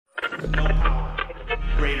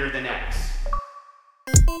later than X.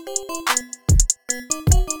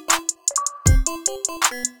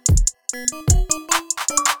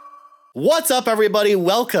 What's up, everybody?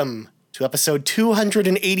 Welcome to episode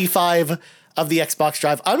 285 of the Xbox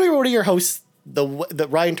Drive. I'm one of your hosts, the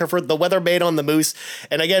Ryan Turford, the weatherman on the moose.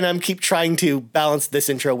 And again, I'm keep trying to balance this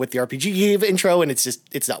intro with the RPG Cave intro, and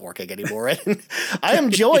it's not working anymore. I am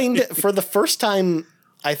joined for the first time,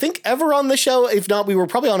 I think, ever on the show. If not, we were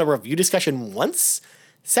probably on a review discussion once.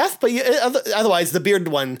 Seth, but otherwise, the bearded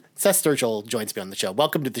one, Seth Sturgill, joins me on the show.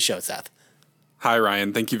 Welcome to the show, Seth. Hi,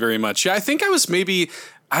 Ryan. Thank you very much. Yeah, I think I was we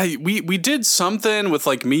did something with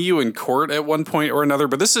like me, you, and Court at one point or another,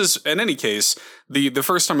 but this is, in any case, the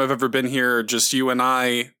first time I've ever been here, just you and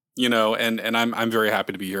I, and I'm very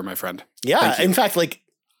happy to be here, my friend. Yeah, in fact, like,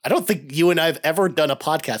 I don't think you and I have ever done a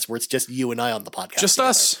podcast where it's just you and I on the podcast. Just together.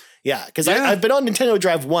 us. Yeah, because I've been on Nintendo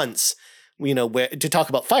Drive once, to talk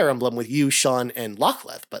about Fire Emblem with you, Sean, and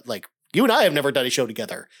Lochleth, but like, you and I have never done a show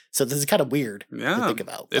together, so this is kind of weird to think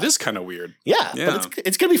about. It is kind of weird. Yeah, but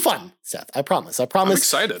it's going to be fun, Seth. I promise. I'm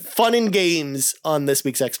excited. Fun and games on this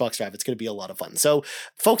week's Xbox Drive. It's going to be a lot of fun. So,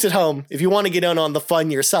 folks at home, if you want to get in on the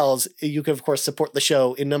fun yourselves, you can, of course, support the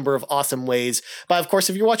show in a number of awesome ways. But, of course,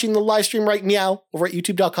 if you're watching the live stream right meow over at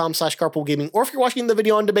youtube.com/carpoolgaming, or if you're watching the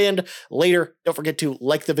video on demand later, don't forget to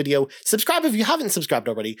like the video, subscribe if you haven't subscribed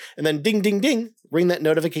already, and then ding, ding, ding, ring that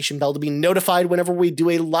notification bell to be notified whenever we do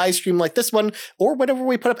a live stream like this one, or whenever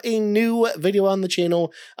we put up a new video on the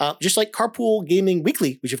channel, just like Carpool Gaming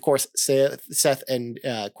Weekly, which of course Seth and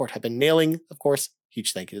Court have been nailing. Of course,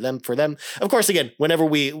 huge thank you to them for them. Of course, again, whenever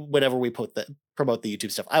we promote the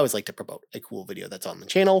YouTube stuff, I always like to promote a cool video that's on the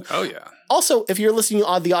channel. Oh yeah. Also, if you're listening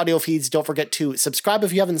on the audio feeds, don't forget to subscribe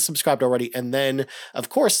if you haven't subscribed already, and then of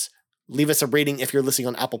course, leave us a rating if you're listening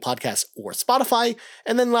on Apple Podcasts or Spotify.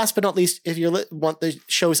 And then last but not least, if you want the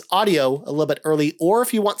show's audio a little bit early, or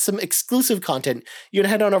if you want some exclusive content, you can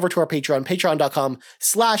head on over to our Patreon,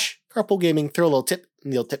 patreon.com/carpoolgaming, throw a little tip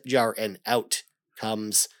in the old tip jar, and out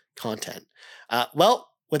comes content. Well,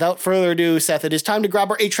 without further ado, Seth, it is time to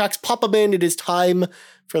grab our 8-tracks, pop them in. It is time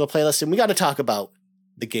for the playlist, and we got to talk about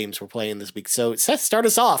the games we're playing this week. So Seth, start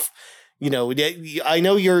us off. I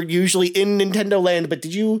know you're usually in Nintendo land, but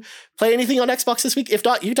did you play anything on Xbox this week? If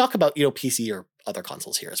not, you talk about, PC or other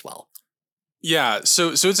consoles here as well. Yeah,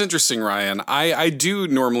 so it's interesting, Ryan. I do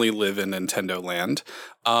normally live in Nintendo land.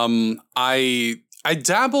 I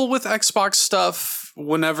dabble with Xbox stuff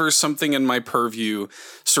whenever something in my purview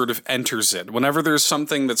sort of enters it. Whenever there's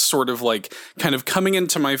something that's sort of like kind of coming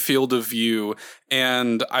into my field of view,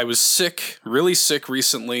 and I was sick, really sick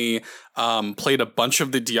recently. Played a bunch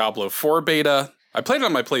of the Diablo 4 beta. I played it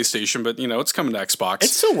on my PlayStation, but it's coming to Xbox.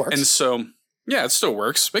 It still works. And so, yeah, it still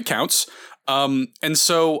works. It counts. And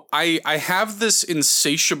so I have this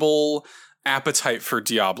insatiable appetite for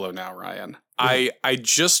Diablo now, Ryan. Mm-hmm. I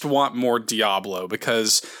just want more Diablo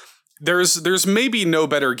because there's maybe no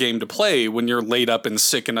better game to play when you're laid up and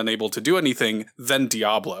sick and unable to do anything than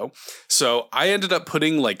Diablo. So I ended up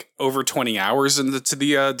putting like over 20 hours into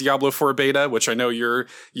the Diablo 4 beta, which I know you're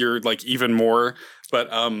like even more, but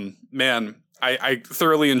man, I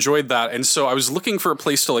thoroughly enjoyed that. And so I was looking for a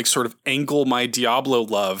place to like sort of angle my Diablo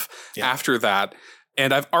love after that.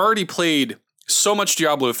 And I've already played so much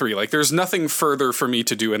Diablo 3. Like there's nothing further for me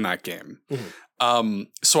to do in that game. Mm-hmm.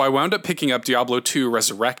 So I wound up picking up Diablo 2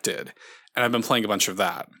 Resurrected, and I've been playing a bunch of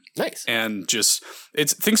that. Nice. And just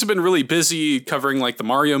things have been really busy covering like the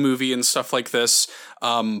Mario movie and stuff like this.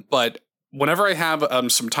 But whenever I have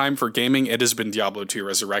some time for gaming, it has been Diablo 2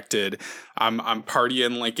 Resurrected. I'm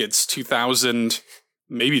partying like it's 2000,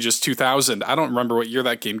 maybe just 2000. I don't remember what year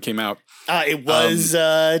that game came out. It was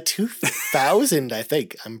 2000, I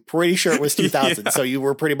think. I'm pretty sure it was 2000. Yeah. So you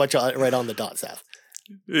were pretty much right on the dot, Seth.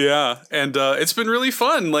 Yeah, and it's been really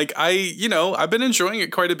fun. Like I've been enjoying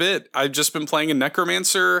it quite a bit. I've just been playing a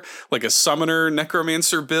necromancer, like a summoner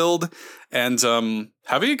necromancer build, and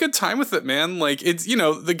having a good time with it, man. Like it's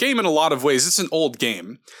the game in a lot of ways. It's an old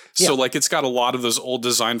game, so like it's got a lot of those old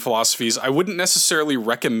design philosophies. I wouldn't necessarily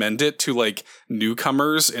recommend it to like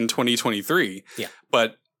newcomers in 2023. Yeah,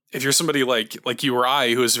 but if you're somebody like you or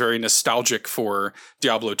I who is very nostalgic for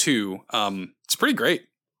Diablo 2, it's pretty great.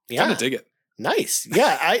 Yeah, kind of dig it. Nice.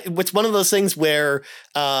 Yeah. It's one of those things where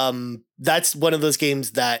that's one of those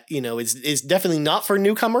games that, is definitely not for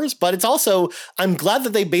newcomers, but it's also, I'm glad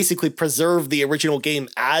that they basically preserve the original game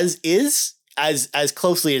as is, as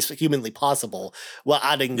closely as humanly possible, while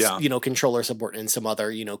adding, controller support and some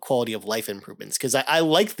other, quality of life improvements. Because I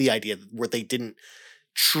like the idea where they didn't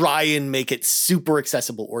try and make it super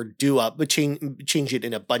accessible or do up, but change it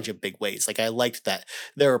in a bunch of big ways. Like I liked that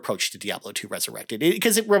their approach to Diablo 2 Resurrected,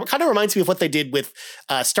 because it kind of reminds me of what they did with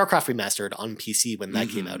StarCraft Remastered on PC when that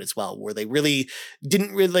came out as well, where they really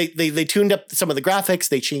didn't really, they tuned up some of the graphics,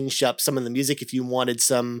 they changed up some of the music if you wanted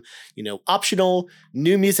some, optional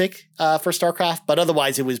new music for StarCraft, but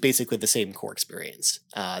otherwise it was basically the same core experience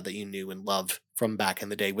that you knew and loved from back in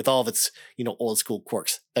the day, with all of its, old school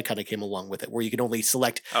quirks that kind of came along with it, where you could only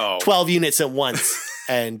select 12 units at once,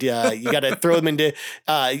 and you got to throw them into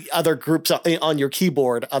other groups on your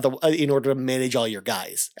keyboard in order to manage all your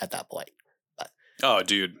guys at that point. Oh,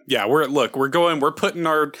 dude. Yeah, we're putting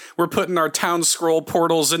our town scroll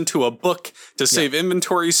portals into a book to save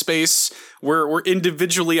inventory space. We're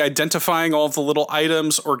individually identifying all the little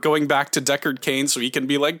items, or going back to Deckard Cain so he can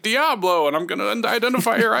be like Diablo and I'm going to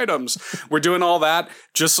identify your items. We're doing all that.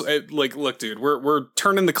 Just look, dude, we're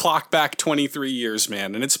turning the clock back 23 years,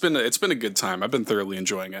 man, and it's been a good time. I've been thoroughly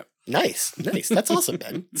enjoying it. Nice. That's awesome,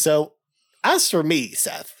 Ben. So, as for me,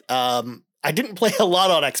 Seth, I didn't play a lot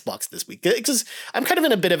on Xbox this week because I'm kind of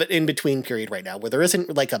in a bit of an in-between period right now, where there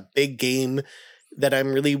isn't like a big game that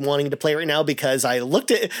I'm really wanting to play right now, because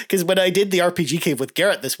because when I did the RPG Cave with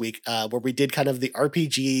Garrett this week, where we did kind of the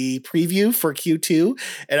RPG preview for Q2,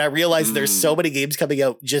 and I realized there's so many games coming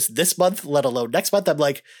out just this month, let alone next month. I'm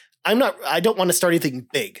like, I don't want to start anything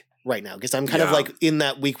big right now, because I'm kind of like in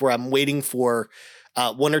that week where I'm waiting for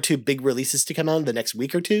one or two big releases to come out in the next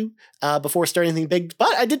week or two before starting anything big.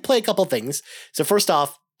 But I did play a couple things. So first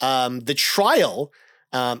off, the trial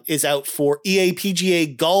is out for EA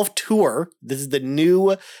PGA Golf Tour. This is the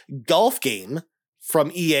new golf game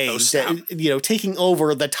from EA, taking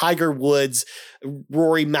over the Tiger Woods,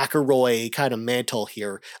 Rory McIlroy kind of mantle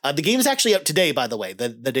here. The game is actually out today, by the way, the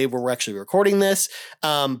day where we're actually recording this.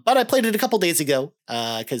 But I played it a couple days ago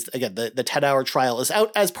because, again, the 10-hour trial is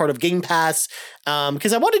out as part of Game Pass,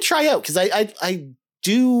 because I wanted to try out, because I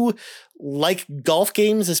do like golf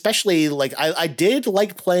games, especially like I did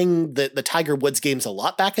like playing the Tiger Woods games a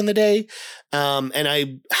lot back in the day, and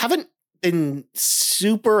I haven't been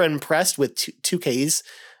super impressed with 2K's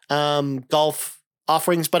golf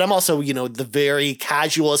offerings, but I'm also, the very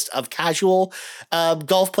casualist of casual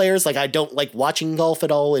golf players. Like, I don't like watching golf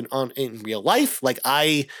at all in real life. Like,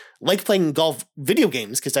 I like playing golf video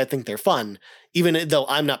games because I think they're fun, even though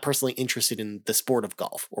I'm not personally interested in the sport of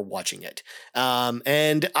golf or watching it.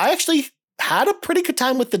 And I actually had a pretty good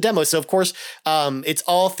time with the demo. So of course, it's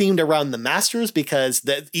all themed around the Masters, because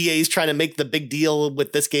the EA is trying to make the big deal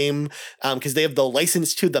with this game, because they have the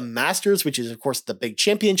license to the Masters, which is of course the big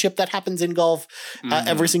championship that happens in golf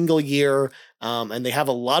every single year. And they have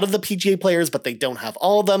a lot of the PGA players, but they don't have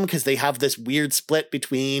all of them, because they have this weird split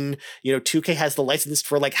between, 2K has the license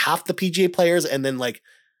for like half the PGA players, and then like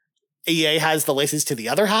EA has the license to the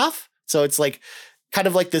other half. So it's like kind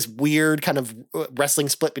of like this weird kind of wrestling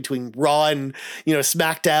split between Raw and,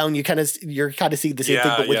 SmackDown. You're kind of seeing the same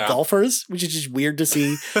thing, but with golfers, which is just weird to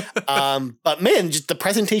see. But man, just the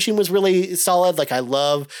presentation was really solid. Like, I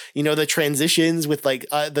love, the transitions with like,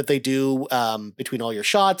 that they do, between all your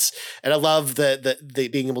shots. And I love the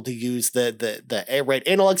being able to use the right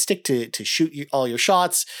analog stick to shoot all your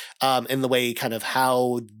shots, and the way kind of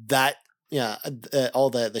how that, all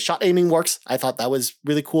the shot aiming works. I thought that was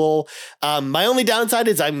really cool. My only downside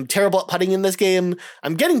is I'm terrible at putting in this game.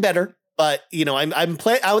 I'm getting better, but I'm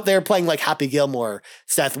out there playing like Happy Gilmore,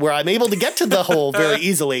 Seth, where I'm able to get to the hole very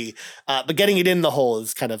easily, but getting it in the hole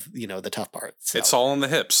is kind of the tough part. So it's all in the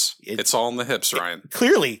hips. It's all in the hips, Ryan.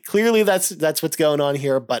 Clearly, that's what's going on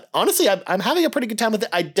here. But honestly, I'm having a pretty good time with it.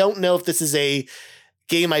 I don't know if this is a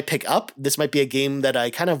game I pick up. This might be a game that I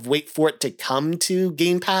kind of wait for it to come to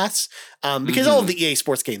Game Pass, because all of the EA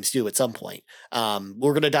Sports games do at some point.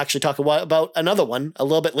 We're going to actually talk about another one a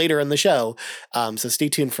little bit later in the show, so stay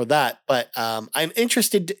tuned for that. But I'm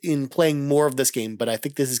interested in playing more of this game, but I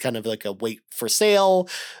think this is kind of like a wait for sale,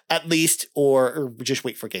 at least, or just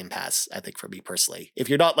wait for Game Pass, I think, for me personally. If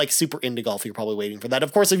you're not like super into golf, you're probably waiting for that.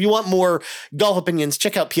 Of course, if you want more golf opinions,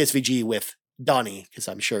 check out PSVG with Donnie, because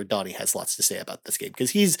I'm sure Donnie has lots to say about this game,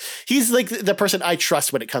 because he's like the person I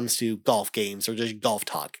trust when it comes to golf games or just golf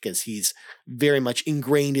talk, because he's very much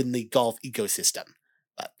ingrained in the golf ecosystem.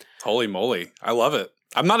 But holy moly, I love it.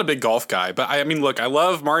 I'm not a big golf guy, but I mean, look, I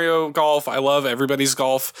love Mario Golf. I love everybody's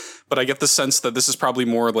golf, but I get the sense that this is probably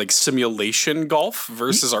more like simulation golf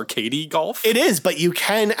versus arcadey golf. It is, but you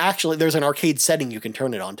can actually, there's an arcade setting you can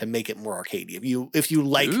turn it on to make it more arcadey if you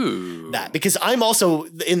like that, because I'm also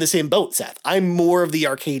in the same boat, Seth. I'm more of the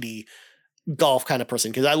arcadey golf kind of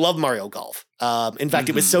person because I love Mario Golf. In fact,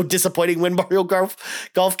 it was so disappointing when Mario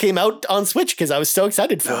Golf came out on Switch because I was so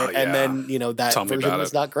excited for it. And then, that version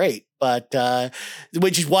was not great. But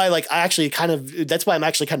which is why, like, that's why I'm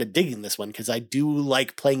actually kind of digging this one because I do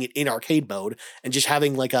like playing it in arcade mode and just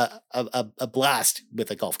having like a blast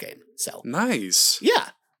with a golf game. So nice. Yeah.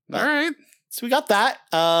 All right. So we got that.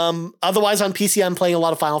 Otherwise, on PC, I'm playing a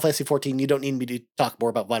lot of Final Fantasy 14. You don't need me to talk more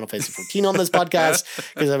about Final Fantasy 14 on this podcast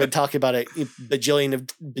because I've been talking about it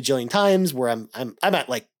bajillion times. Where I'm at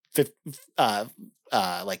like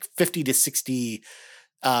 50 to 60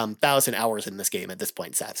 thousand hours in this game at this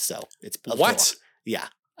point, Seth. So it's what? Yeah.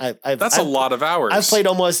 That's a lot of hours.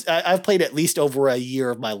 I've played at least over a year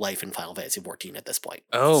of my life in Final Fantasy 14 at this point.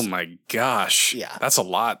 Oh my gosh. Yeah. That's a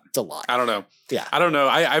lot. It's a lot. I don't know. Yeah. I don't know.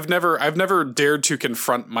 I've never dared to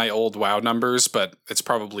confront my old WoW numbers, but it's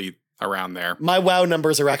probably around there. My WoW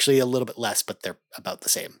numbers are actually a little bit less, but they're about the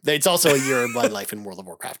same. It's also a year of my life in World of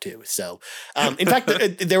Warcraft too. So, in fact,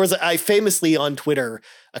 I famously on Twitter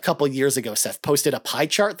a couple of years ago, Seth, posted a pie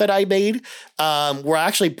chart that I made where I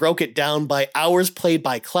actually broke it down by hours played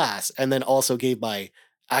by class and then also gave my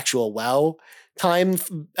actual WoW time.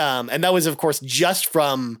 And that was, of course, just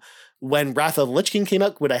from when Wrath of the Lich King came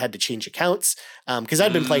out, when I had to change accounts because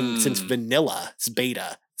I'd been playing since Vanilla's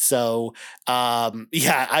beta. So,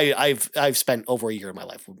 I've spent over a year of my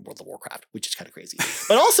life with World of Warcraft, which is kind of crazy.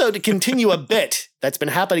 But also to continue a bit that's been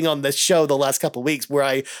happening on this show the last couple of weeks, where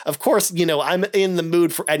I, of course, I'm in the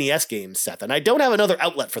mood for NES games, Seth, and I don't have another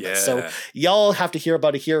outlet for this, so y'all have to hear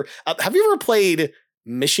about it here. Have you ever played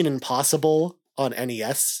Mission Impossible on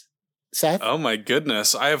NES? Seth? Oh my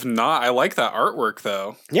goodness, I have not. I like that artwork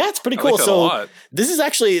though. Yeah, it's pretty cool. Like that a lot. This is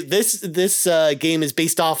actually this game is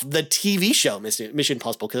based off the TV show Mission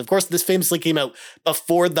Impossible because of course this famously came out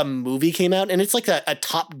before the movie came out, and it's like a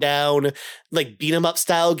top down like beat 'em up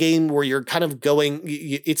style game where you're kind of going.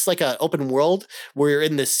 It's like an open world where you're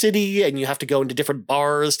in the city and you have to go into different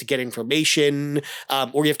bars to get information,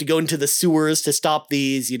 or you have to go into the sewers to stop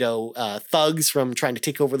these thugs from trying to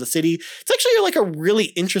take over the city. It's actually like a really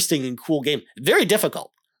interesting and cool game. Very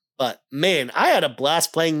difficult, but man, I had a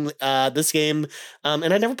blast playing this game,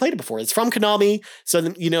 and I never played it before. It's from Konami, so the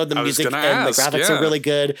music and the graphics are really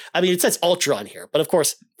good. I mean, it says Ultra on here, but of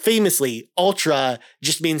course, famously, Ultra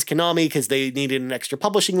just means Konami because they needed an extra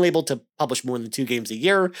publishing label to publish more than 2 games a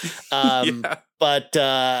year. But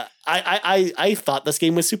I thought this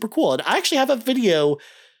game was super cool, and I actually have a video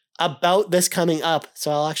about this coming up,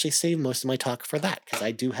 so I'll actually save most of my talk for that because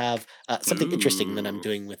I do have something interesting that I'm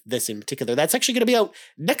doing with this in particular. That's actually going to be out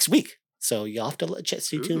next week, so you'll have to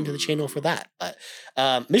stay tuned to the channel for that. But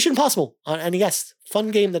Mission Impossible on NES,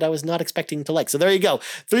 fun game that I was not expecting to like. So there you go,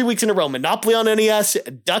 3 weeks in a row: Monopoly on NES,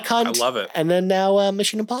 Duck Hunt, I love it, and then now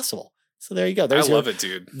Mission Impossible. So there you go. I love it,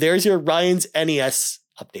 dude. There's your Ryan's NES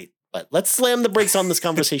update. But let's slam the brakes on this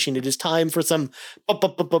conversation. It is time for some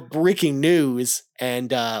breaking news,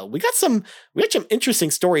 and we got some interesting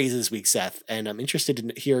stories this week, Seth. And I'm interested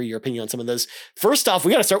to hear your opinion on some of those. First off,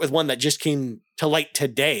 we got to start with one that just came to light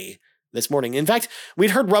today, this morning. In fact,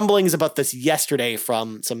 we'd heard rumblings about this yesterday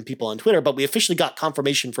from some people on Twitter, but we officially got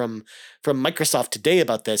confirmation from Microsoft today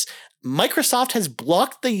about this. Microsoft has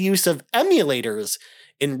blocked the use of emulators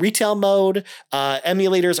in retail mode.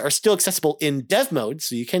 Emulators are still accessible in dev mode,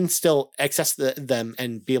 so you can still access them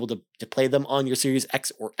and be able to play them on your Series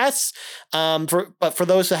X or S. But for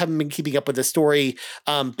those that haven't been keeping up with the story,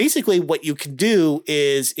 basically what you can do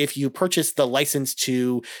is if you purchase the license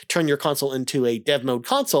to turn your console into a dev mode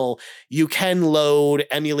console, you can load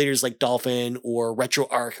emulators like Dolphin or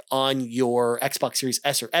RetroArch on your Xbox Series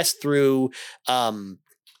S or S through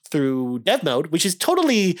dev mode, which is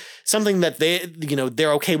totally something that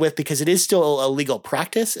they're okay with because it is still a legal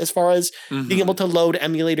practice as far as being able to load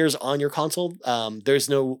emulators on your console. There's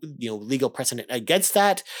no legal precedent against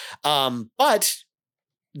that. But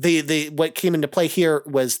what came into play here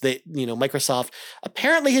was that Microsoft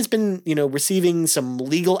apparently has been receiving some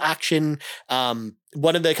legal action.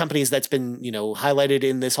 One of the companies that's been highlighted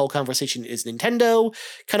in this whole conversation is Nintendo,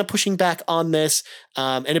 kind of pushing back on this,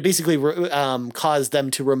 and it basically caused them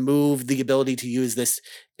to remove the ability to use this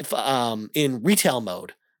in retail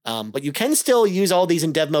mode. But you can still use all these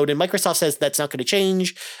in dev mode, and Microsoft says that's not going to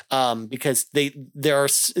change because they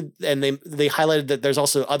highlighted that there's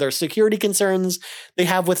also other security concerns they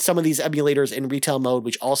have with some of these emulators in retail mode,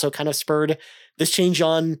 which also kind of spurred this change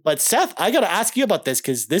on. But Seth, I got to ask you about this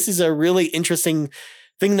because this is a really interesting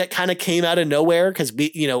thing that kind of came out of nowhere because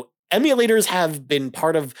emulators have been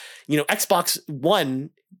part of Xbox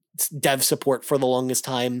One dev support for the longest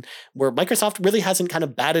time, where Microsoft really hasn't kind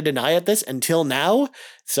of batted an eye at this until now.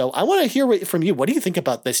 So I want to hear from you. What do you think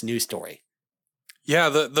about this news story? Yeah,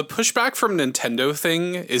 the pushback from Nintendo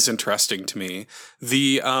thing is interesting to me.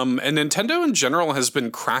 And Nintendo in general has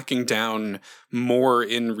been cracking down more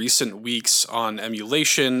in recent weeks on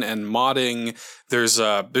emulation and modding. There's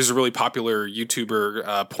a really popular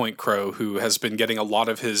YouTuber, Point Crow, who has been getting a lot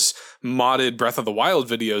of his modded Breath of the Wild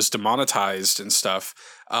videos demonetized and stuff.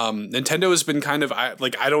 Nintendo has been kind of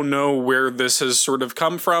I don't know where this has sort of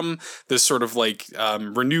come from, this sort of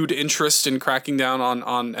renewed interest in cracking down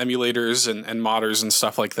on emulators and modders and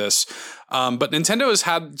stuff like this. But Nintendo has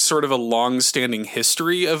had sort of a long-standing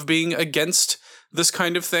history of being against this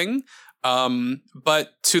kind of thing.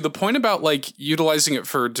 But to the point about utilizing it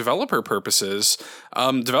for developer purposes,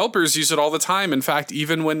 developers use it all the time. In fact,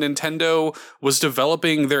 even when Nintendo was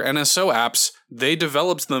developing their NSO apps, they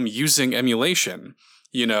developed them using emulation.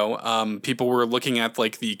 People were looking at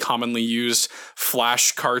the commonly used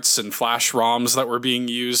flash carts and flash ROMs that were being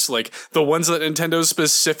used, the ones that Nintendo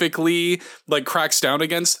specifically cracks down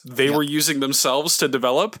against, they were using themselves to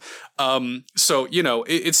develop. So,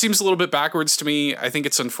 it seems a little bit backwards to me. I think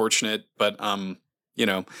it's unfortunate, but,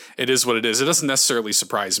 it is what it is. It doesn't necessarily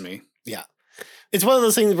surprise me. Yeah. It's one of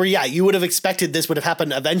those things where, you would have expected this would have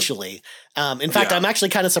happened eventually. In fact, I'm actually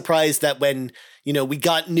kind of surprised that when, we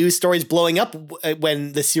got news stories blowing up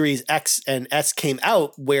when the Series X and S came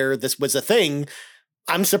out where this was a thing,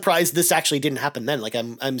 I'm surprised this actually didn't happen then.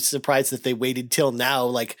 I'm surprised that they waited till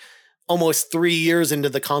now, almost 3 years into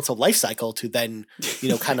the console life cycle to then,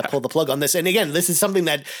 kind of pull the plug on this. And again, this is something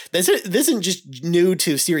that this isn't just new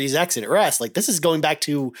to Series X and S. This is going back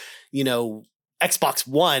to, Xbox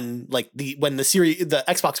One, when the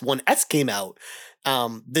Xbox One S came out,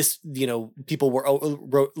 this, people were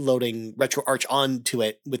loading RetroArch onto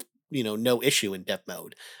it with, no issue in dev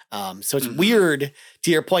mode. So it's weird to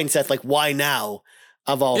your point, Seth, why now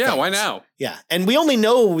of all things? Why now? Yeah. And we only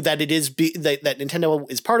know that it is that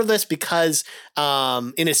Nintendo is part of this because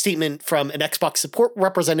in a statement from an Xbox support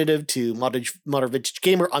representative to Modern Vintage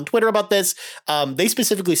Gamer on Twitter about this, they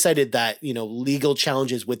specifically cited that, legal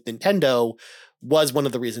challenges with Nintendo was one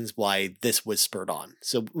of the reasons why this was spurred on.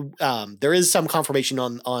 So there is some confirmation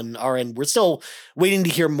on our end. We're still waiting to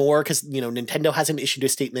hear more because, Nintendo hasn't issued a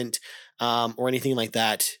statement or anything like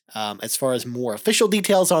that as far as more official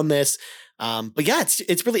details on this. But yeah,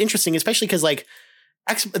 it's really interesting, especially because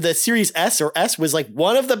the Series S or S was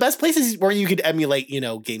one of the best places where you could emulate,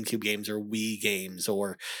 GameCube games or Wii games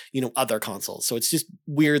or, other consoles. So it's just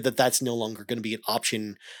weird that that's no longer going to be an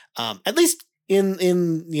option, at least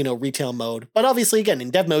in retail mode. But obviously, again, in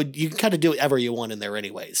dev mode, you can kind of do whatever you want in there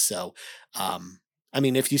anyways. So,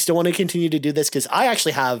 if you still want to continue to do this, because I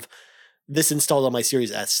actually have this installed on my Series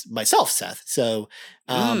S myself, Seth. So,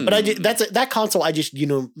 but that console, I just,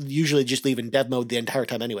 usually just leave in dev mode the entire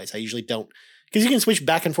time anyways. I usually don't, because you can switch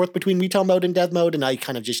back and forth between retail mode and dev mode, and I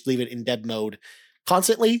kind of just leave it in dev mode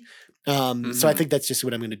constantly. So I think that's just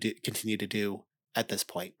what I'm going to continue to do at this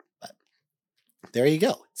point. But there you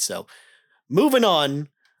go. So moving on,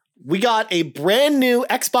 we got a brand new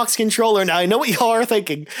Xbox controller. Now, I know what y'all are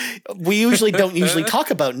thinking. We usually don't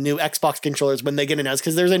talk about new Xbox controllers when they get announced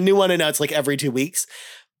because there's a new one announced every 2 weeks.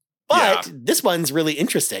 But this one's really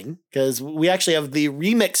interesting because we actually have the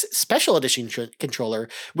Remix Special Edition controller,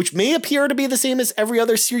 which may appear to be the same as every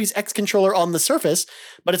other Series X controller on the surface,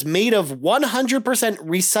 but it's made of 100%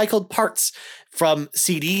 recycled parts, from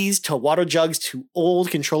CDs to water jugs to old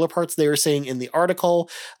controller parts, they were saying in the article.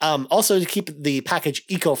 Also, to keep the package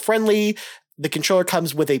eco-friendly, the controller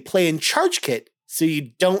comes with a play and charge kit, so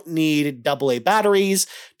you don't need AA batteries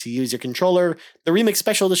to use your controller. The Remix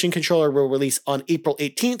Special Edition controller will release on April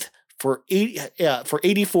 18th for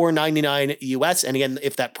 $84.99 US. And again,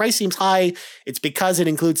 if that price seems high, it's because it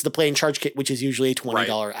includes the play and charge kit, which is usually a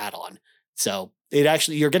 $20 add-on. So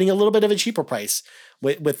you're getting a little bit of a cheaper price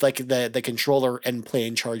with the controller and play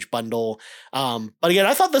and charge bundle. But again,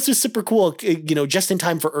 I thought this was super cool, just in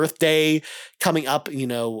time for Earth Day coming up,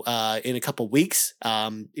 in a couple weeks.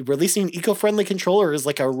 Releasing an eco-friendly controller is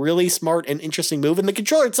a really smart and interesting move. And the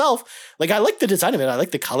controller itself, I like the design of it. I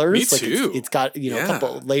like the colors. Me too. It's got, a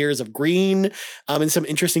couple layers of green and some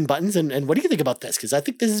interesting buttons. And what do you think about this? Because I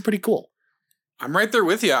think this is pretty cool. I'm right there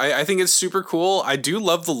with you. I think it's super cool. I do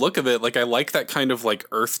love the look of it. I like that kind of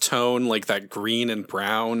earth tone, that green and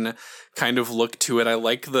brown kind of look to it. I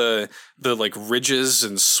like the ridges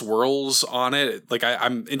and swirls on it.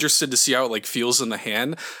 I'm interested to see how it feels in the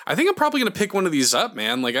hand. I think I'm probably going to pick one of these up,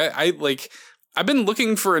 man. I've been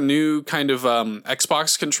looking for a new kind of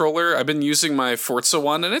Xbox controller. I've been using my Forza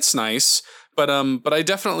one and it's nice, But I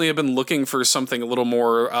definitely have been looking for something a little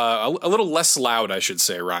more, a little less loud, I should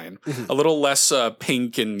say, Ryan. A little less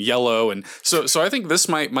pink and yellow, and so I think this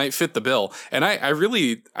might fit the bill. And I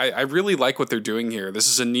really like what they're doing here. This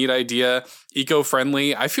is a neat idea,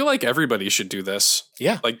 eco-friendly. I feel like everybody should do this.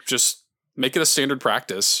 Yeah, like just make it a standard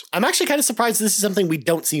practice. I'm actually kind of surprised this is something we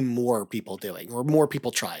don't see more people doing or more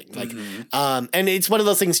people trying. Like, and it's one of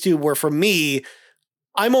those things too, where for me,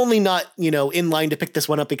 I'm only not, in line to pick this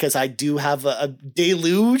one up because I do have a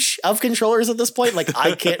deluge of controllers at this point. Like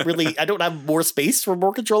I don't have more space for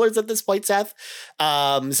more controllers at this point, Seth.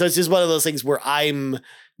 So it's just one of those things where I'm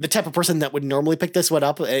the type of person that would normally pick this one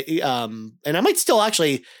up. And I might still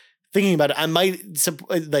actually, thinking about it, I might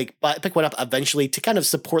pick one up eventually to kind of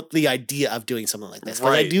support the idea of doing something like this.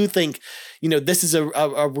 Because I do think, this is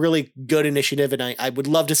a really good initiative, and I would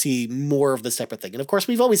love to see more of this type of thing. And of course,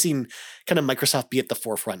 we've always seen kind of Microsoft be at the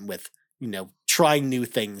forefront with, trying new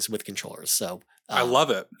things with controllers. So I love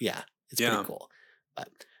it. Yeah, it's pretty cool. But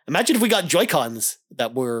imagine if we got Joy-Cons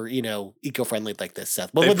that were, eco-friendly like this,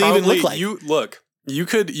 Seth. What would they even look like? You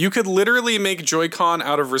could literally make Joy-Con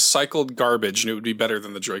out of recycled garbage, and it would be better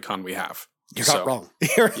than the Joy-Con we have. You're not wrong.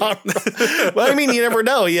 You're not wrong. Well, I mean, you never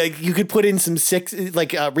know. You could put in some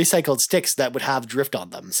recycled sticks that would have drift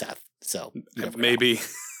on them, Seth. So maybe, know.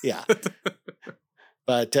 Yeah.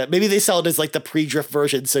 But maybe they sell it as like the pre-drift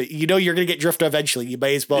version, so you're going to get drift eventually. You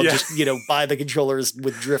may as well just buy the controllers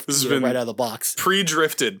with drift right out of the box.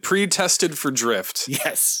 Pre-drifted, pre-tested for drift.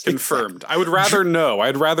 Yes, confirmed. Exactly. I'd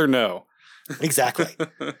rather know. Exactly.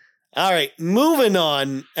 All right, moving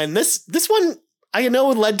on. And this one I know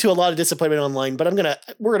led to a lot of disappointment online, but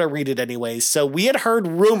we're gonna read it anyways. So we had heard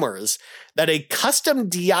rumors that a custom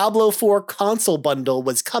Diablo 4 console bundle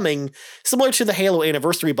was coming, similar to the Halo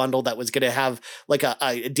Anniversary bundle that was gonna have like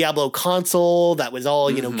a Diablo console that was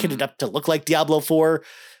all kitted up to look like Diablo 4.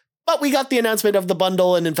 But we got the announcement of the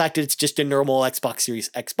bundle, and in fact, it's just a normal Xbox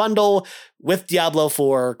Series X bundle with Diablo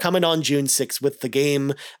 4 coming on June 6th with the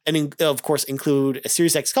game, and of course include a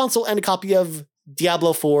Series X console and a copy of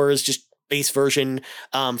Diablo 4's just base version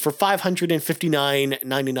for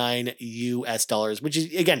 $559.99 US, which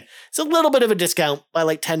is, again, it's a little bit of a discount by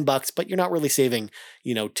like $10, but you're not really saving,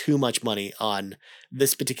 too much money on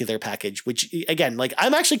this particular package, which again, like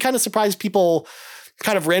I'm actually kind of surprised people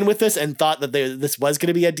kind of ran with this and thought that this was going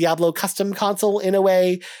to be a Diablo custom console in a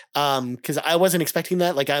way, because I wasn't expecting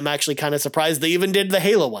that. Like I'm actually kind of surprised they even did the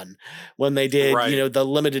Halo one when they did, the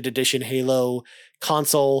limited edition Halo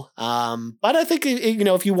console. But I think,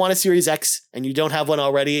 if you want a Series X and you don't have one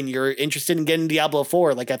already and you're interested in getting Diablo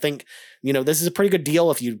 4, like I think, this is a pretty good deal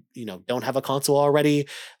if you don't have a console already.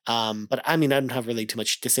 But I mean, I don't have really too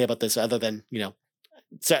much to say about this other than,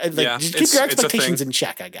 just keep your expectations in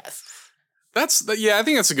check, I guess. I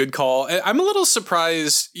think that's a good call. I'm a little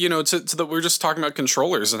surprised, we're just talking about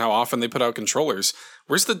controllers and how often they put out controllers.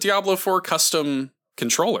 Where's the Diablo 4 custom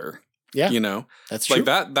controller? Yeah, that's true.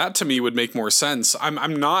 Like that to me would make more sense.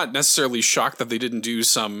 I'm not necessarily shocked that they didn't do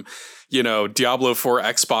some, Diablo 4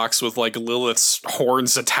 Xbox with like Lilith's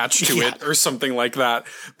horns attached to it or something like that.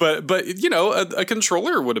 But a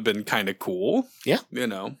controller would have been kind of cool. Yeah.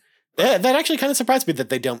 Yeah, that actually kind of surprised me that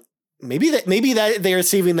they don't. Maybe that they are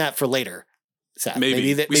saving that for later. Sad.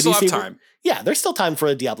 Maybe we still have time. Yeah, there's still time for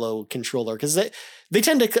a Diablo controller because they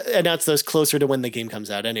tend to announce those closer to when the game comes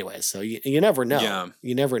out anyway. So you never know. Yeah.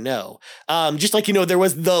 You never know. Just like, there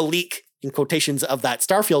was the leak in quotations of that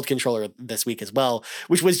Starfield controller this week as well,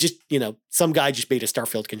 which was just, some guy just made a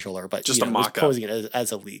Starfield controller, but just a mock-up, posing it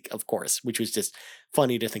as a leak, of course, which was just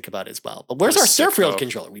funny to think about as well. But where's our Starfield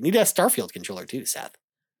controller? We need a Starfield controller too, Seth.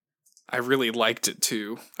 I really liked it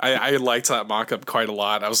too. I liked that mock-up quite a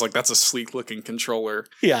lot. I was like, that's a sleek looking controller.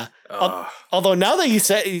 Yeah. Although now that you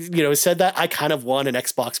said that, I kind of want an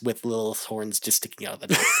Xbox with little horns just sticking out of the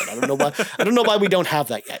top of it. I don't know why we don't have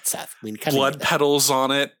that yet, Seth. I mean, blood petals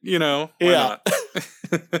on it, why not?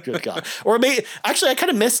 Good God. Or actually, I kind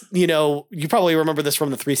of missed, you probably remember this from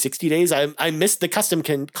the 360 days. I missed the custom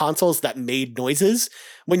consoles that made noises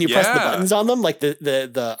when you press the buttons on them, like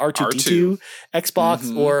the R2D2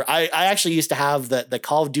 Xbox, or I actually used to have the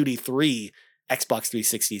Call of Duty 3 Xbox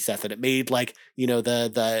 360 Seth, and it made like,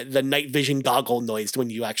 the night vision goggle noise when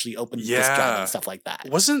you actually opened the disc drive and stuff like that.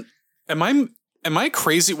 Am I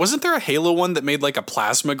crazy? Wasn't there a Halo one that made like a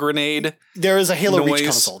plasma grenade? There is a Halo Reach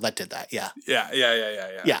console that did that. Yeah. Yeah.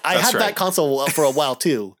 Yeah, I had that console for a while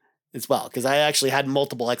too, as well, because I actually had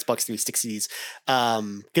multiple Xbox 360s.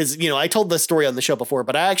 Because, I told this story on the show before,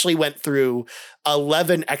 but I actually went through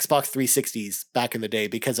 11 Xbox 360s back in the day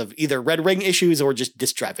because of either Red Ring issues or just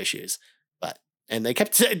disk drive issues. But And they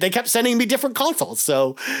kept sending me different consoles.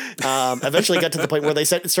 So eventually got to the point where they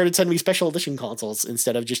started sending me special edition consoles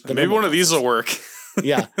instead of just the maybe one of these will work.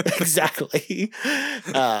 Yeah, exactly.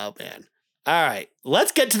 Oh, man. All right.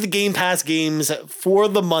 Let's get to the Game Pass games for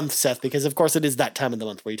the month, Seth, because of course it is that time of the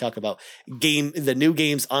month where you talk about the new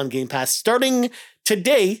games on Game Pass. Starting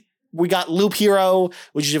today, we got Loop Hero,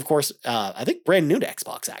 which is, of course, I think brand new to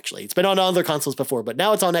Xbox, actually. It's been on other consoles before, but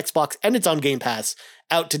now it's on Xbox and it's on Game Pass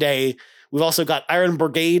out today. We've also got Iron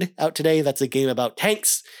Brigade out today. That's a game about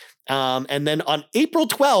tanks. And then on April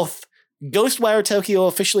 12th, Ghostwire Tokyo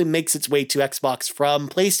officially makes its way to Xbox from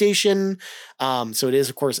PlayStation. So it is,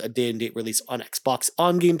 of course, a day-and-date release on Xbox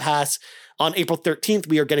on Game Pass. On April 13th,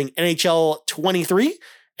 we are getting NHL 23.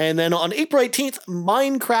 And then on April 18th,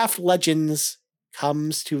 Minecraft Legends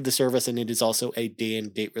comes to the service, and it is also a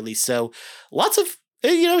day-and-date release. So lots of,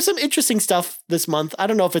 some interesting stuff this month. I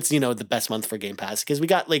don't know if it's, the best month for Game Pass, because we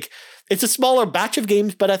got, it's a smaller batch of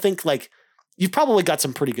games, but I think, you've probably got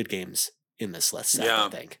some pretty good games in this list, Seth, yeah, I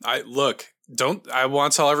think. I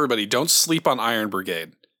want to tell everybody, don't sleep on Iron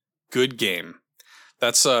Brigade. Good game.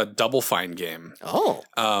 That's a Double Fine game. Oh.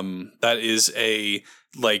 That is a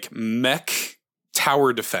mech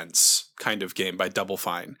tower defense kind of game by Double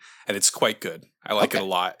Fine, and it's quite good. I like it a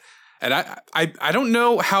lot. And I don't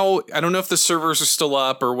know if the servers are still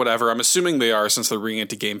up or whatever. I'm assuming they are since they're bringing it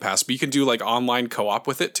to Game Pass, but you can do online co-op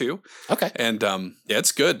with it too. Okay. And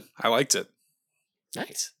it's good. I liked it.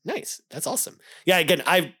 Nice. That's awesome. Yeah, again,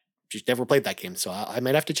 I've just never played that game, so I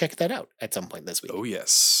might have to check that out at some point this week. Oh,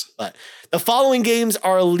 yes. But the following games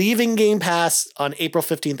are leaving Game Pass on April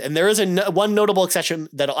 15th, and there is one notable exception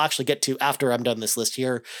that I'll actually get to after I'm done this list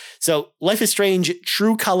here. So Life is Strange,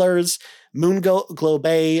 True Colors, Moonglow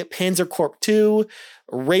Bay, Panzer Corp 2,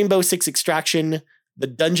 Rainbow Six Extraction, The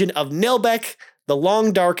Dungeon of Nilbeck, The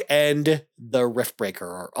Long Dark, and The Riftbreaker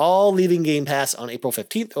are all leaving Game Pass on April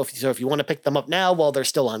 15th. So if you want to pick them up now while they're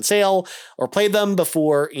still on sale, or play them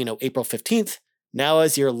before, April 15th, now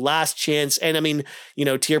is your last chance. And I mean,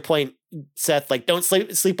 to your point, Seth, don't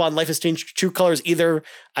sleep on Life is Strange True Colors either.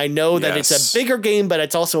 I know that it's a bigger game, but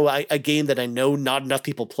it's also a game that I know not enough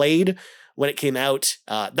people played when it came out.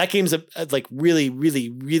 That game's really, really,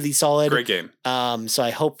 really solid. Great game. So I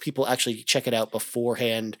hope people actually check it out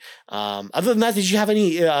beforehand. Other than that, did you have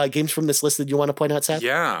any games from this list that you want to point out, Seth?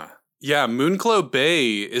 Yeah, Moonglow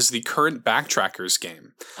Bay is the current Backtrackers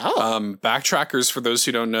game. Oh. Backtrackers, for those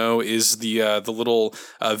who don't know, is the little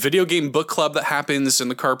video game book club that happens in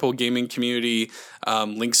the carpool gaming community.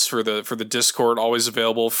 Links for the Discord always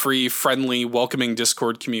available. Free, friendly, welcoming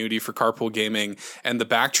Discord community for carpool gaming. And the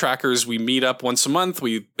Backtrackers, we meet up once a month.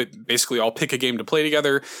 We basically all pick a game to play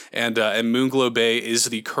together. And Moonglow Bay is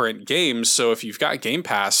the current game. So if you've got Game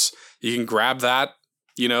Pass, you can grab that,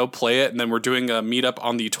 play it, and then we're doing a meetup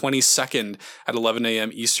on the 22nd at 11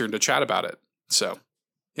 a.m. Eastern to chat about it. So,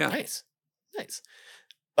 yeah. Nice.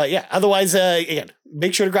 But yeah, otherwise, again,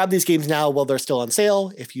 make sure to grab these games now while they're still on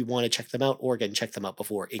sale if you want to check them out, or again, check them out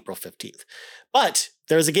before April 15th. But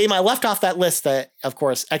there's a game I left off that list that, of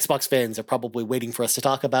course, Xbox fans are probably waiting for us to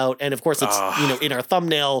talk about. And of course, it's, in our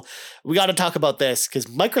thumbnail. We got to talk about this because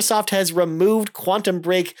Microsoft has removed Quantum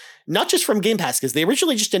Break, not just from Game Pass, because they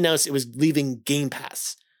originally just announced it was leaving Game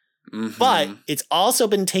Pass. Mm-hmm. But it's also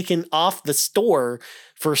been taken off the store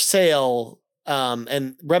for sale.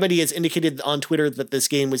 And Remedy has indicated on Twitter that this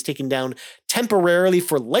game was taken down temporarily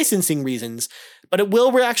for licensing reasons, but it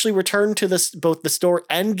will actually return to both the store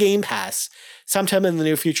and Game Pass sometime in the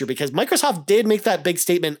near future, because Microsoft did make that big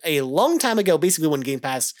statement a long time ago, basically when Game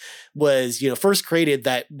Pass was, first created,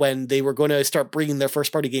 that when they were going to start bringing their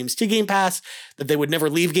first party games to Game Pass, that they would never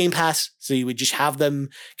leave Game Pass. So you would just have them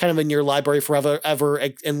kind of in your library forever,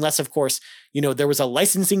 unless, of course, there was a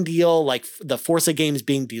licensing deal, like the Forza games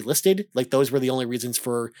being delisted. Those were the only reasons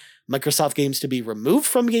for Microsoft games to be removed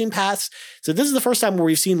from Game Pass. So this is the first time where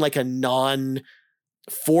we've seen a non-Forza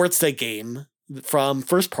game from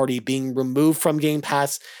first party being removed from Game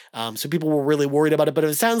Pass. So people were really worried about it, but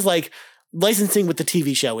it sounds like licensing with the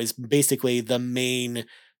TV show is basically the main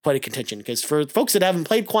point of contention. Because for folks that haven't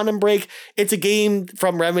played Quantum Break, it's a game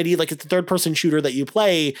from Remedy, it's a third-person shooter that you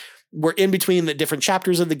play. We're in between the different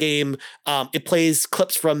chapters of the game. It plays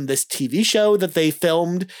clips from this TV show that they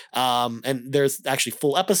filmed. And there's actually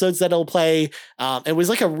full episodes that it'll play. It was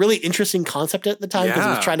a really interesting concept at the time, because it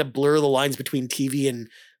was trying to blur the lines between TV and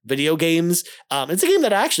video games. It's a game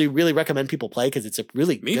that I actually really recommend people play because it's a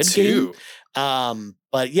really good game.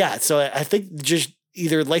 But yeah, so I think just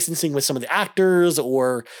either licensing with some of the actors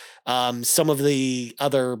or some of the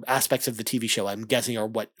other aspects of the TV show, I'm guessing, are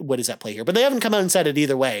what is at play here. But they haven't come out and said it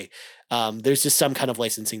either way. There's just some kind of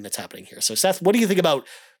licensing that's happening here. So Seth, what do you think about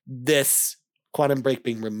this Quantum Break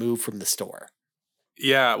being removed from the store.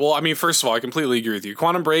 Yeah, well, I mean, first of all, I completely agree with you.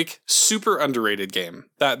 Quantum Break, super underrated game.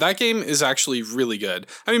 That game is actually really good.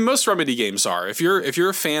 I mean, most Remedy games are. If you're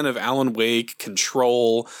a fan of Alan Wake,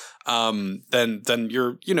 Control, then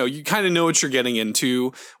you kind of know what you're getting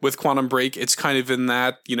into with Quantum Break. It's kind of in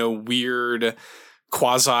that, weird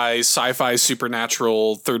quasi sci-fi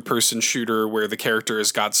supernatural third-person shooter where the character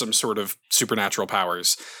has got some sort of supernatural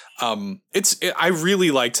powers. I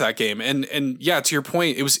really liked that game. And yeah, to your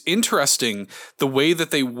point, it was interesting the way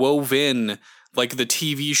that they wove in like the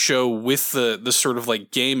TV show with the sort of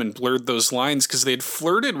like game and blurred those lines, because they had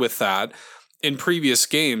flirted with that in previous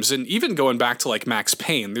games. And even going back to like Max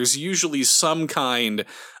Payne, there's usually some kind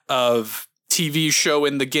of TV show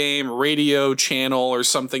in the game, radio channel or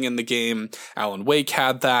something in the game. Alan Wake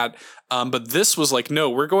had that. But this was like, no,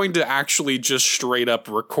 we're going to actually just straight up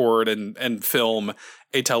record and film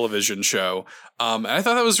a television show. And I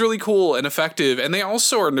thought that was really cool and effective. And they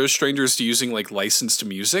also are no strangers to using like licensed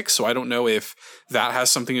music. So I don't know if that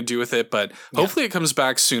has something to do with it, but hopefully it comes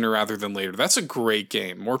back sooner rather than later. That's a great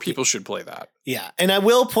game. More people should play that. Yeah. And I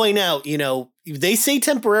will point out, they say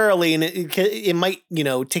temporarily, and it might,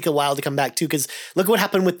 take a while to come back too. Cause look what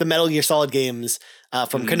happened with the Metal Gear Solid games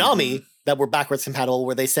from Konami that were backwards compatible,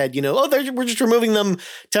 where they said, we're just removing them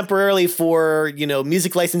temporarily for,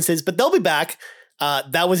 music licenses, but they'll be back.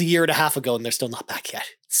 That was a year and a half ago, and they're still not back yet.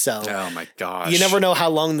 So, oh my gosh, you never know how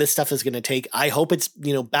long this stuff is going to take. I hope it's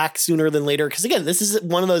back sooner than later, because again, this is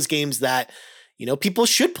one of those games that people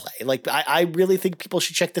should play. Like, I really think people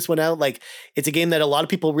should check this one out. Like, it's a game that a lot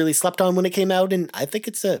of people really slept on when it came out, and I think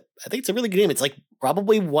it's a really good game. It's like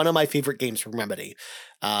probably one of my favorite games from Remedy.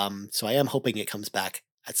 So I am hoping it comes back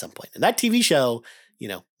at some point. And that TV show,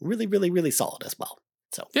 really, really, really solid as well.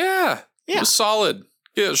 So yeah, it was solid.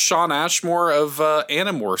 Yeah, Sean Ashmore of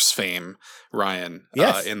Animorphs fame, Ryan,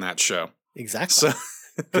 in that show. Exactly. So.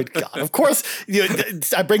 Good God. Of course,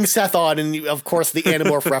 I bring Seth on, and of course the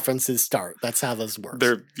Animorph references start. That's how this works.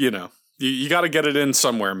 They're, you got to get it in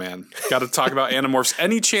somewhere, man. Got to talk about Animorphs.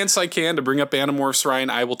 Any chance I can to bring up Animorphs, Ryan,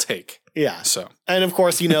 I will take. Yeah. So, and of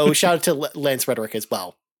course, shout out to Lance Reddick as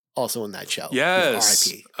well. Also in that show. Yes.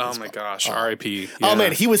 R.I.P. Oh my gosh. R.I.P. Yeah. Oh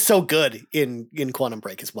man, he was so good in Quantum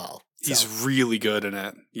Break as well. So. He's really good in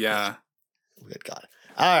it. Yeah. Good God.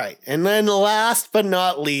 All right. And then last but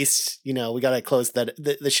not least, we got to close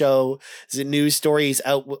the show. The news stories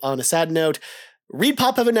out on a sad note.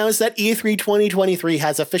 ReedPop have announced that E3 2023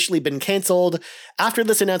 has officially been canceled. After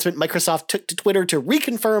this announcement, Microsoft took to Twitter to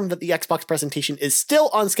reconfirm that the Xbox presentation is still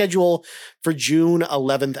on schedule for June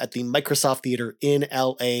 11th at the Microsoft Theater in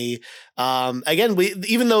LA. Again,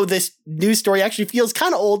 even though this news story actually feels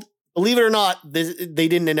kind of old, believe it or not, they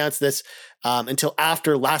didn't announce this until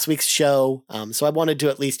after last week's show. So I wanted to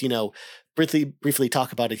at least, briefly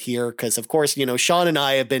talk about it here, because of course, Sean and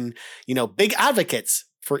I have been, big advocates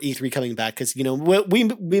for E3 coming back, because we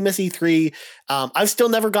miss E3. I've still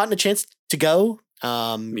never gotten a chance to go.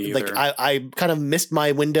 Like I kind of missed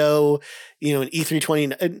my window, in E3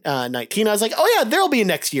 2019. I was like, oh yeah, there'll be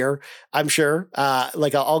next year, I'm sure.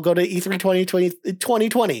 Like I'll go to E3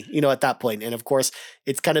 2020, at that point. And of course,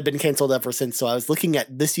 it's kind of been canceled ever since. So I was looking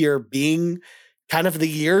at this year being kind of the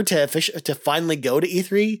year to finally go to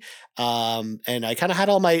E3. And I kind of had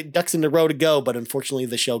all my ducks in a row to go, but unfortunately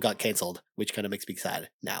the show got canceled, which kind of makes me sad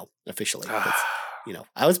now officially.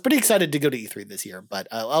 I was pretty excited to go to E3 this year, but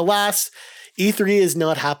alas, E3 is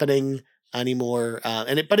not happening anymore.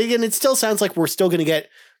 But again, it still sounds like we're still going to get,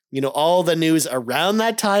 all the news around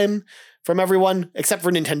that time from everyone, except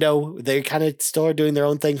for Nintendo. They kind of still are doing their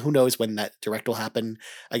own thing. Who knows when that direct will happen,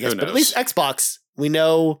 I guess. But at least Xbox, we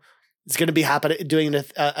know it's going to be doing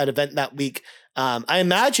an event that week. I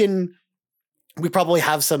imagine we probably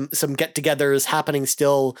have some get-togethers happening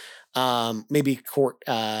still. Maybe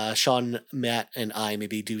Sean, Matt, and I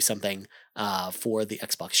maybe do something for the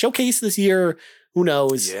Xbox showcase this year. Who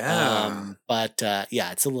knows? Yeah. But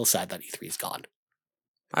it's a little sad that E3 is gone.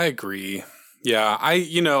 I agree. Yeah,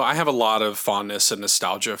 I have a lot of fondness and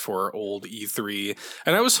nostalgia for old E3,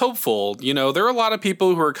 and I was hopeful. There are a lot of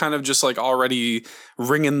people who are kind of just like already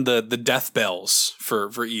ringing the death bells for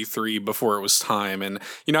E3 before it was time, and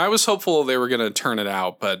I was hopeful they were going to turn it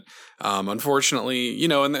out, but unfortunately,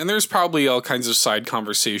 and there's probably all kinds of side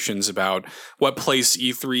conversations about what place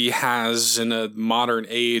E3 has in a modern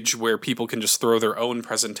age where people can just throw their own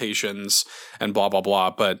presentations and blah blah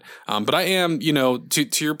blah. But I am, to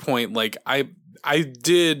your point, like I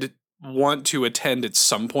did want to attend at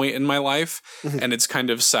some point in my life, and it's kind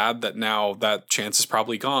of sad that now that chance is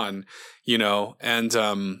probably gone. And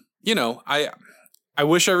I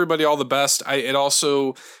wish everybody all the best. It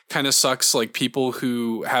also kind of sucks, like people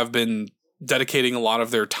who have been dedicating a lot of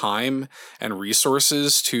their time and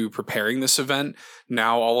resources to preparing this event.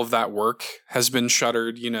 Now all of that work has been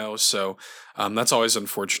shuttered, so that's always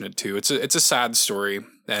unfortunate too. It's a sad story.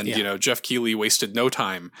 And, Jeff Keighley wasted no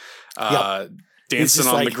time dancing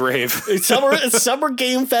on the grave. Summer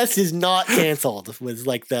Game Fest is not canceled, was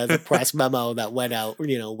like the press memo that went out,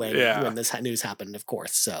 when this news happened, of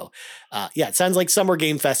course. So, it sounds like Summer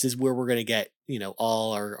Game Fest is where we're going to get,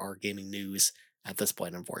 all our gaming news at this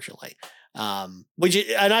point, unfortunately. And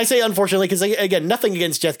I say unfortunately because, again, nothing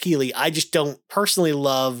against Jeff Keighley. I just don't personally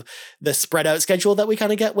love the spread out schedule that we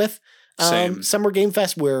kind of get with Summer Game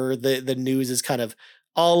Fest, where the news is kind of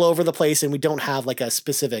all over the place and we don't have like a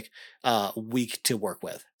specific week to work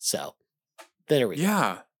with. So there we go.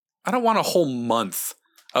 Yeah. I don't want a whole month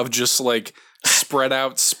of just like spread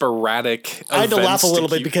out sporadic I had to laugh a little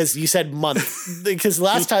bit because you said month. Because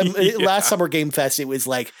last Summer Game Fest, it was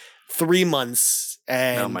like 3 months.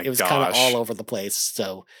 And it was kind of all over the place.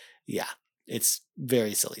 So, yeah, it's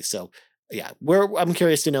very silly. So, yeah, I'm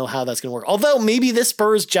curious to know how that's going to work. Although maybe this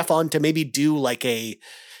spurs Jeff on to maybe do like a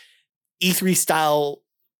E3 style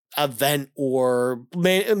event, or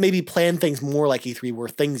maybe plan things more like E3 where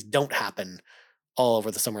things don't happen all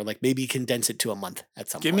over the summer. Like maybe condense it to a month at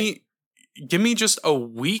some point. Give me just a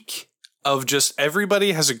week of just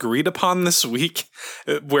everybody has agreed upon this week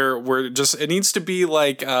where just it needs to be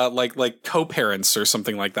like co-parents or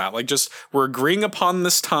something like that. Like just we're agreeing upon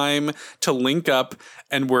this time to link up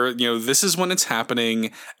and we're, this is when it's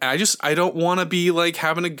happening. And I don't want to be like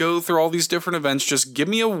having to go through all these different events. Just give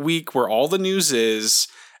me a week where all the news is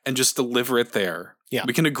and just deliver it there. Yeah.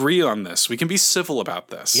 We can agree on this. We can be civil about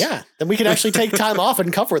this. Yeah. Then we can actually take time off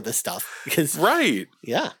and cover this stuff because right.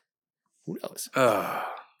 Yeah. Who knows?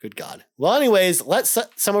 Good God. Well, anyways, let's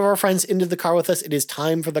set some of our friends into the car with us. It is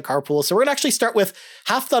time for the carpool. So we're going to actually start with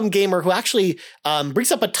Half Thumb Gamer, who actually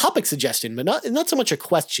brings up a topic suggestion, but not so much a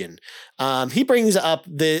question. He brings up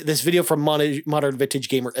this video from Modern Vintage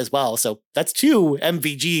Gamer as well. So that's 2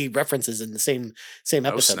 MVG references in the same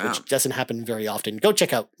episode, which doesn't happen very often. Go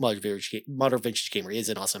check out Modern Vintage Gamer. He is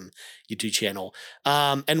an awesome YouTube channel.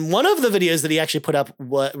 And one of the videos that he actually put up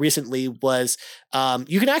recently was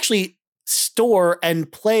you can actually store and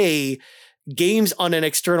play games on an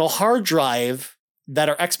external hard drive that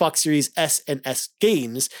are Xbox Series S and S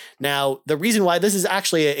games. Now, the reason why this is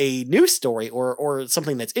actually a news story or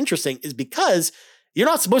something that's interesting is because you're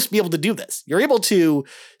not supposed to be able to do this. You're able to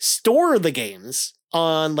store the games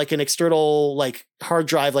on like an external like hard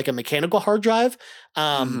drive, like a mechanical hard drive,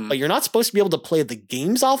 but you're not supposed to be able to play the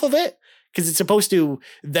games off of it. Because it's supposed to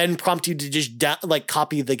then prompt you to just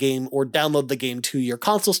copy the game or download the game to your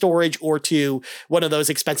console storage or to one of those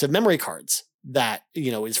expensive memory cards that,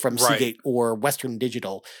 is from Seagate or Western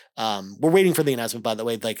Digital. We're waiting for the announcement, by the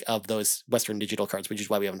way, like of those Western Digital cards, which is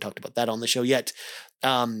why we haven't talked about that on the show yet.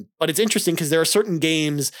 But it's interesting because there are certain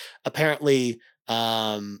games, apparently,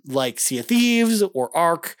 like Sea of Thieves or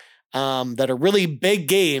Ark, that are really big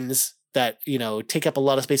games that, take up a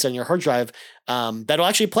lot of space on your hard drive, that'll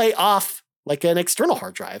actually play off like an external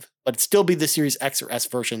hard drive, but it'd still be the Series X or S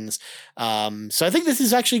versions. So I think this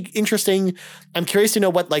is actually interesting. I'm curious to know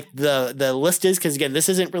what like the list is, because again, this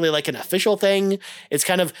isn't really like an official thing. It's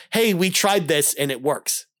kind of, hey, we tried this and it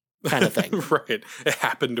works kind of thing. Right. It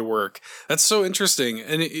happened to work. That's so interesting.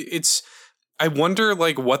 And I wonder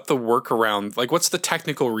like what the workaround, like what's the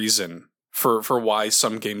technical reason for why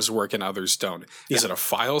some games work and others don't? Is it a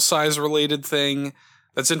file size related thing?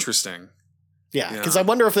 That's interesting. Yeah, because I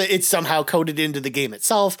wonder if it's somehow coded into the game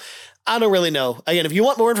itself. I don't really know. Again, if you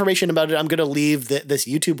want more information about it, I'm going to leave this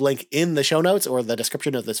YouTube link in the show notes or the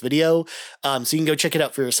description of this video, so you can go check it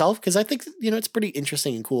out for yourself, because I think, it's pretty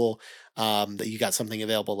interesting and cool that you got something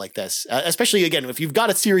available like this. Especially, again, if you've got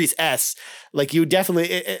a Series S, like you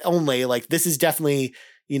definitely only, like this is definitely,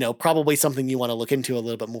 probably something you want to look into a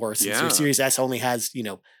little bit more, since your Series S only has,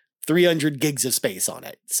 300 gigs of space on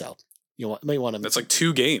it. So you might want to... That's like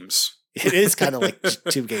 2 games. It is kind of like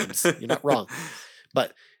 2 games. You're not wrong.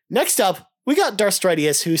 But next up, we got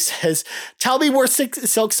Darstridius, who says, tell me where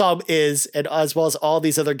Silk Song is, and as well as all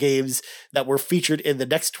these other games that were featured in the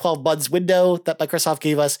next 12 months window that Microsoft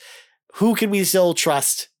gave us. Who can we still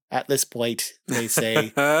trust at this point, they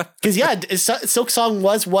say? Because Silk Song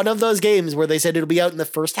was one of those games where they said it'll be out in the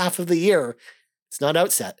first half of the year. It's not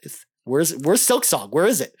out set. Where's Silk Song? Where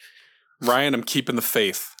is it? Ryan, I'm keeping the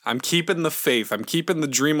faith. I'm keeping the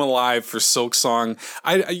dream alive for Silk Song.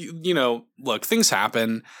 Look, things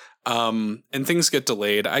happen. And things get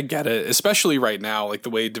delayed. I get it, especially right now, like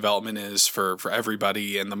the way development is for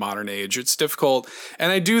everybody in the modern age. It's difficult.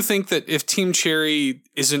 And I do think that if Team Cherry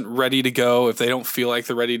isn't ready to go, if they don't feel like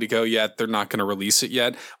they're ready to go yet, they're not going to release it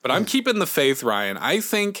yet. But I'm keeping the faith, Ryan. I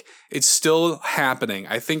think it's still happening.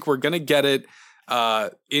 I think we're going to get it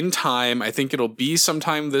in time. I think it'll be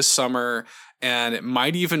sometime this summer, and it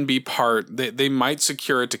might even be they might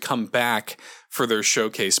secure it to come back for their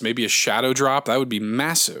showcase, maybe a shadow drop. That would be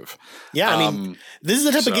massive. Yeah, I mean, this is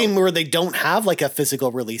the type of game where they don't have like a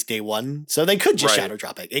physical release day one, so they could just shadow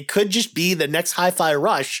drop it. It could just be the next Hi-Fi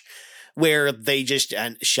Rush where they just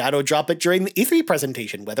shadow drop it during the E3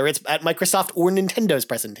 presentation, whether it's at Microsoft or Nintendo's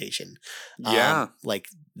presentation. Yeah. Like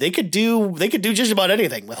they could do just about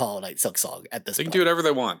anything with Hollow Knight Silk Song at this point. They can do whatever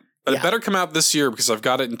they want. But it better come out this year because I've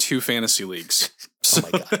got it in 2 fantasy leagues. Oh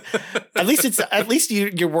my god! At least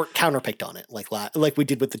you work counterpicked on it, like we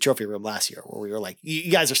did with the trophy room last year, where we were like,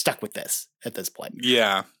 you guys are stuck with this at this point.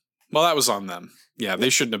 Yeah, well, that was on them. Yeah,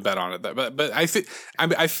 they shouldn't have bet on it. But I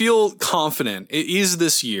feel confident it is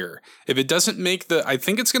this year. If it doesn't make I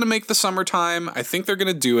think it's going to make the summertime. I think they're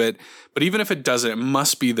going to do it. But even if it doesn't, it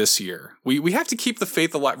must be this year. We have to keep the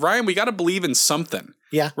faith alive, Ryan. We got to believe in something.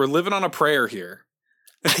 Yeah, we're living on a prayer here.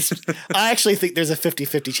 I actually think there's a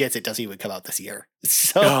 50-50 chance it doesn't even come out this year.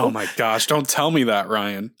 So, oh my gosh, don't tell me that,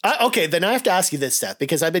 Ryan. Okay, then I have to ask you this, Seth,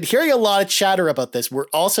 because I've been hearing a lot of chatter about this, where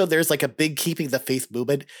also there's like a big keeping the faith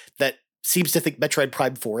movement that seems to think Metroid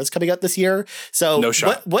Prime 4 is coming out this year. So no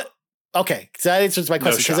shot. What okay, so that answers my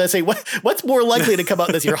question, because I say what's more likely to come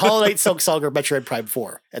out this year, Hollow Knight Silk Song or Metroid Prime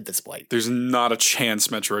 4 at this point? There's not a chance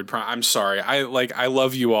Metroid Prime. I'm sorry. I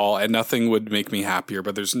love you all, and nothing would make me happier,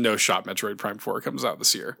 but there's no shot Metroid Prime 4 comes out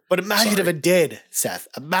this year. But imagine if it did, Seth.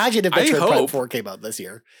 Imagine if Metroid Prime 4 came out this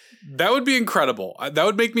year. That would be incredible. That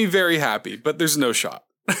would make me very happy, but there's no shot.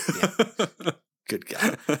 Yeah. Good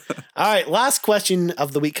God. All right, last question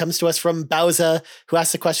of the week comes to us from Bowza, who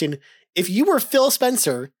asked the question, if you were Phil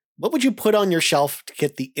Spencer, what would you put on your shelf to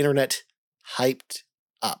get the internet hyped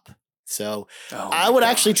up? So I would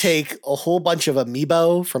actually take a whole bunch of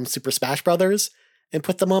amiibo from Super Smash Brothers and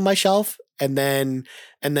put them on my shelf, and then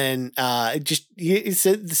just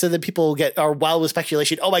so that people are wild with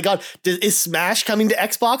speculation. Oh my God, is Smash coming to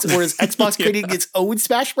Xbox, or is Xbox creating its own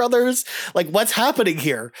Smash Brothers? Like, what's happening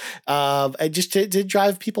here? And just to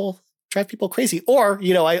drive people crazy. Or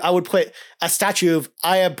I would put a statue of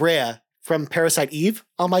Aya Brea from Parasite Eve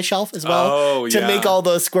on my shelf as well, to make all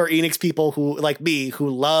those Square Enix people who, like me, who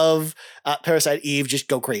love Parasite Eve, just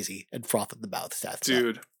go crazy and froth at the mouth.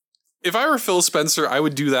 Dude, if I were Phil Spencer, I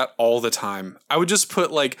would do that all the time. I would just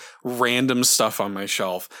put like random stuff on my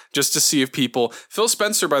shelf just to see if people... Phil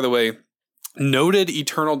Spencer, by the way, noted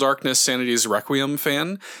Eternal Darkness Sanity's Requiem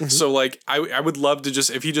fan. Mm-hmm. So like I would love to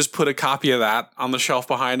if he just put a copy of that on the shelf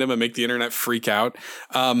behind him and make the internet freak out.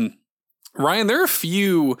 Ryan, there are a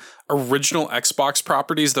few original Xbox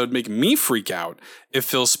properties that would make me freak out if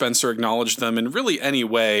Phil Spencer acknowledged them in really any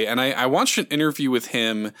way. And I watched an interview with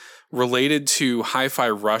him related to Hi-Fi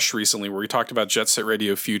Rush recently, where he talked about Jet Set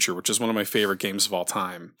Radio Future, which is one of my favorite games of all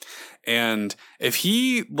time. And if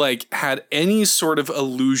he had any sort of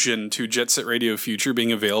allusion to Jet Set Radio Future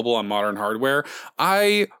being available on modern hardware,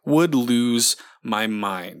 I would lose my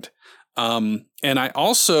mind. And I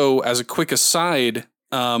also, as a quick aside,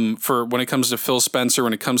 for when it comes to Phil Spencer,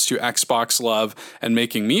 when it comes to Xbox love and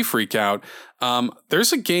making me freak out,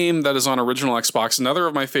 there's a game that is on original Xbox, another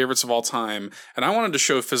of my favorites of all time, and I wanted to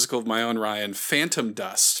show a physical of my own, Ryan, Phantom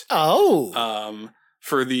Dust. Oh.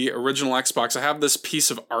 For the original Xbox, I have this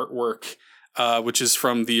piece of artwork, which is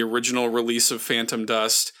from the original release of Phantom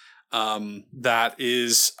Dust. That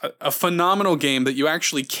is a phenomenal game that you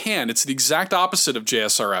actually can. It's the exact opposite of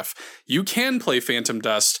JSRF. You can play Phantom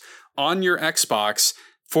Dust on your Xbox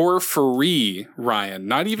for free, Ryan.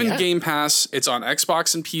 Not even Game Pass. It's on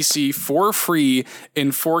Xbox and PC for free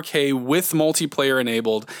in 4K with multiplayer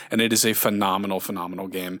enabled, and it is a phenomenal, phenomenal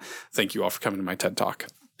game. Thank you all for coming to my TED Talk.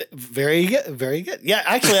 Very good. Very good. Yeah,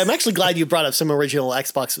 actually, I'm actually glad you brought up some original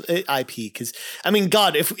Xbox IP, because, I mean,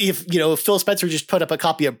 God, if Phil Spencer just put up a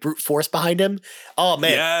copy of Brute Force behind him, oh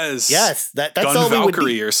man, yes, that's Gun all Valkyrie we would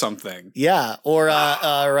need. Or something. Yeah,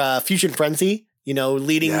 or Fusion Frenzy.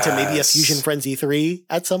 Leading to maybe a Fusion Frenzy 3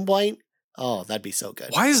 at some point. Oh, that'd be so good.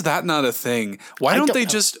 Why is that not a thing? Why don't they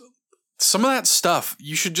just... Some of that stuff,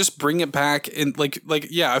 you should just bring it back and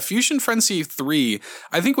a Fusion Frenzy 3,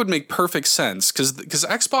 I think would make perfect sense because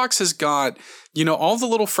Xbox has got, all the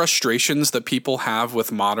little frustrations that people have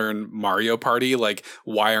with modern Mario Party, like,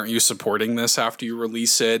 why aren't you supporting this after you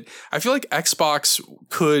release it? I feel like Xbox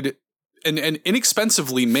could and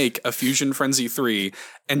inexpensively make a Fusion Frenzy 3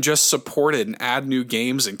 and just support it and add new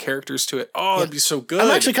games and characters to it. Oh, that'd be so good.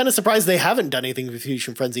 I'm actually kind of surprised they haven't done anything with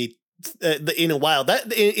Fusion Frenzy in a while.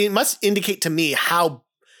 That it must indicate to me how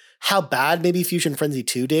bad maybe Fusion Frenzy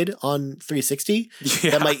 2 did on 360.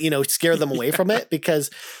 Yeah. That might, scare them away from it because,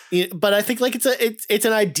 but I think like it's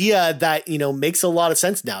an idea that, makes a lot of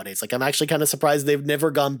sense nowadays. Like I'm actually kind of surprised they've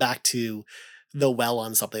never gone back to the well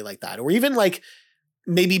on something like that, or even like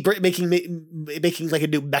maybe making like a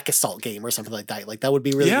new Mech Assault game or something like that. Like that would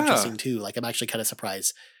be really interesting too. Like I'm actually kind of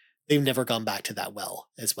surprised they've never gone back to that well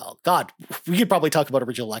as well. God, we could probably talk about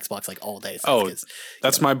original Xbox like all day.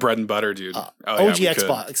 That's my bread and butter, dude. OG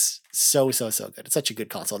Xbox, so good. It's such a good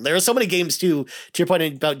console. And there are so many games too, to your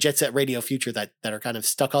point about Jet Set Radio Future that are kind of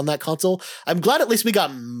stuck on that console. I'm glad at least we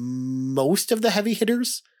got most of the heavy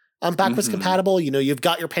hitters backwards compatible. You've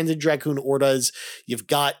got your Panzer Dragoon Ordas, you've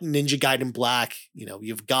got Ninja Gaiden Black,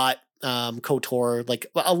 you've got KOTOR, like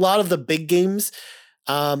a lot of the big games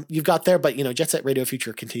you've got there, but Jet Set Radio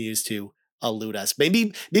Future continues to elude us.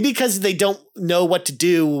 Maybe because they don't know what to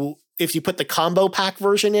do if you put the combo pack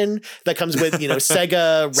version in that comes with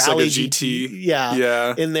Sega Rally Sega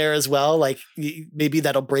GT, in there as well. Like maybe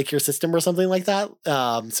that'll break your system or something like that.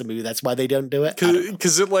 So maybe that's why they don't do it.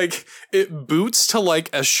 Because it boots to like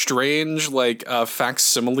a strange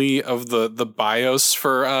facsimile of the BIOS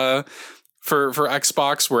for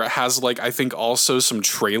Xbox, where it has like I think also some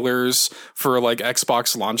trailers for like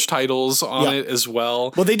Xbox launch titles on it as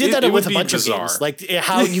well. Well, they did that with a bunch of games, like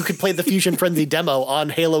how you could play the Fusion Frenzy demo on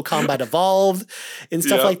Halo Combat Evolved and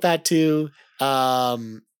stuff like that too.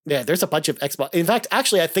 There's a bunch of Xbox. In fact,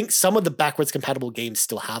 actually, I think some of the backwards compatible games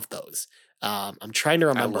still have those. I'm trying to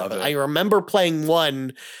remember, but I remember playing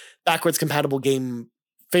one backwards compatible game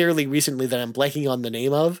fairly recently that I'm blanking on the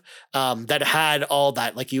name of, that had all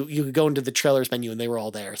that. Like you could go into the trailers menu and they were all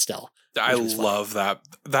there still. I love that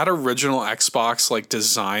original Xbox like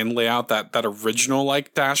design layout, that original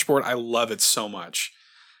like dashboard. I love it so much.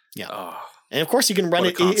 Yeah. Oh, and of course you can run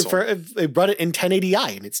it in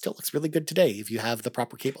 1080i and it still looks really good today if you have the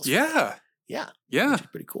proper cables. Yeah. Which is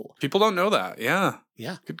pretty cool. People don't know that. Yeah.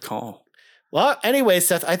 Good call. Well, anyway,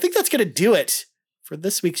 Seth, I think that's going to do it for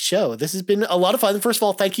this week's show. This has been a lot of fun. First of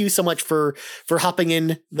all, thank you so much for hopping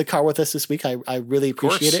in the car with us this week. I really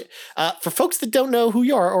appreciate it. For folks that don't know who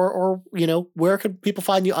you are or where could people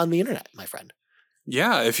find you on the internet, my friend?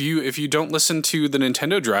 Yeah, if you don't listen to the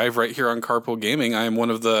Nintendo Drive right here on Carpool Gaming, I am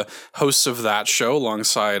one of the hosts of that show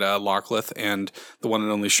alongside Lockleth and the one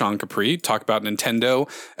and only Sean Capri. Talk about Nintendo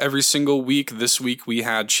every single week. This week we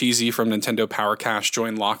had Cheesy from Nintendo Powercash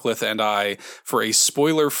join Lockleth and I for a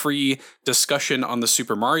spoiler-free discussion on the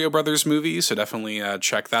Super Mario Brothers movie, so definitely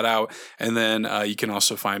check that out. And then you can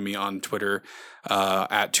also find me on Twitter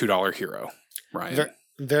at $2 Hero. Ryan. Very,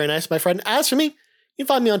 very nice, my friend. As for me, you can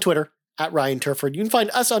find me on Twitter at Ryan Turford. You can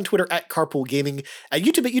find us on Twitter at Carpool Gaming, at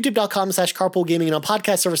YouTube at youtube.com/Carpool Gaming, and on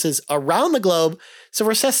podcast services around the globe. So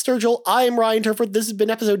for Seth Sturgill, I am Ryan Turford. This has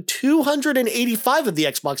been episode 285 of the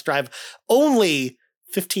Xbox Drive. Only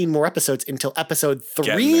 15 more episodes until episode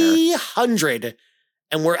 300,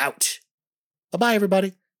 and we're out. Bye-bye,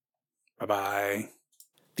 everybody. Bye-bye.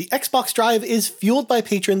 The Xbox Drive is fueled by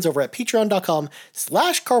patrons over at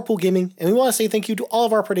patreon.com/carpoolgaming, and we want to say thank you to all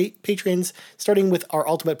of our patrons, starting with our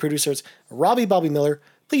ultimate producers, Robbie Bobby Miller.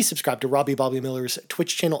 Please subscribe to Robbie Bobby Miller's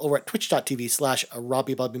Twitch channel over at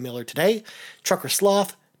twitch.tv/Robbie Bobby Miller today. Trucker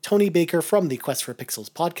Sloth, Tony Baker from the Quest for Pixels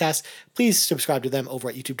podcast. Please subscribe to them over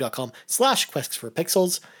at youtube.com/Quest for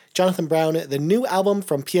Pixels. Jonathan Brown, the new album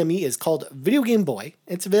from PME is called Video Game Boy.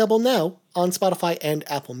 It's available now on Spotify and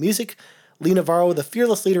Apple Music. Lee Navarro, the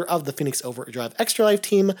fearless leader of the Phoenix Overdrive Extra Life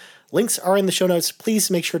team. Links are in the show notes. Please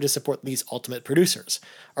make sure to support these ultimate producers.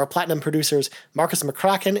 Our platinum producers, Marcus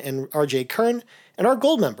McCracken and RJ Kern, and our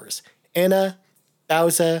gold members, Anna,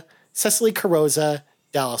 Bowza, Cecily Carosa,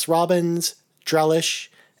 Dallas Robbins, Drellish,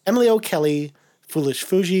 Emily O'Kelly, Foolish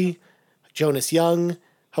Fuji, Jonas Young,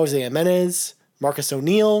 Jose Jimenez, Marcus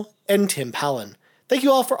O'Neill, and Tim Palin. Thank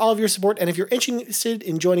you all for all of your support, and if you're interested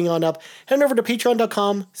in joining on up, head over to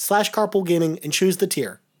patreon.com/carpoolgaming and choose the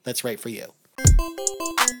tier that's right for you.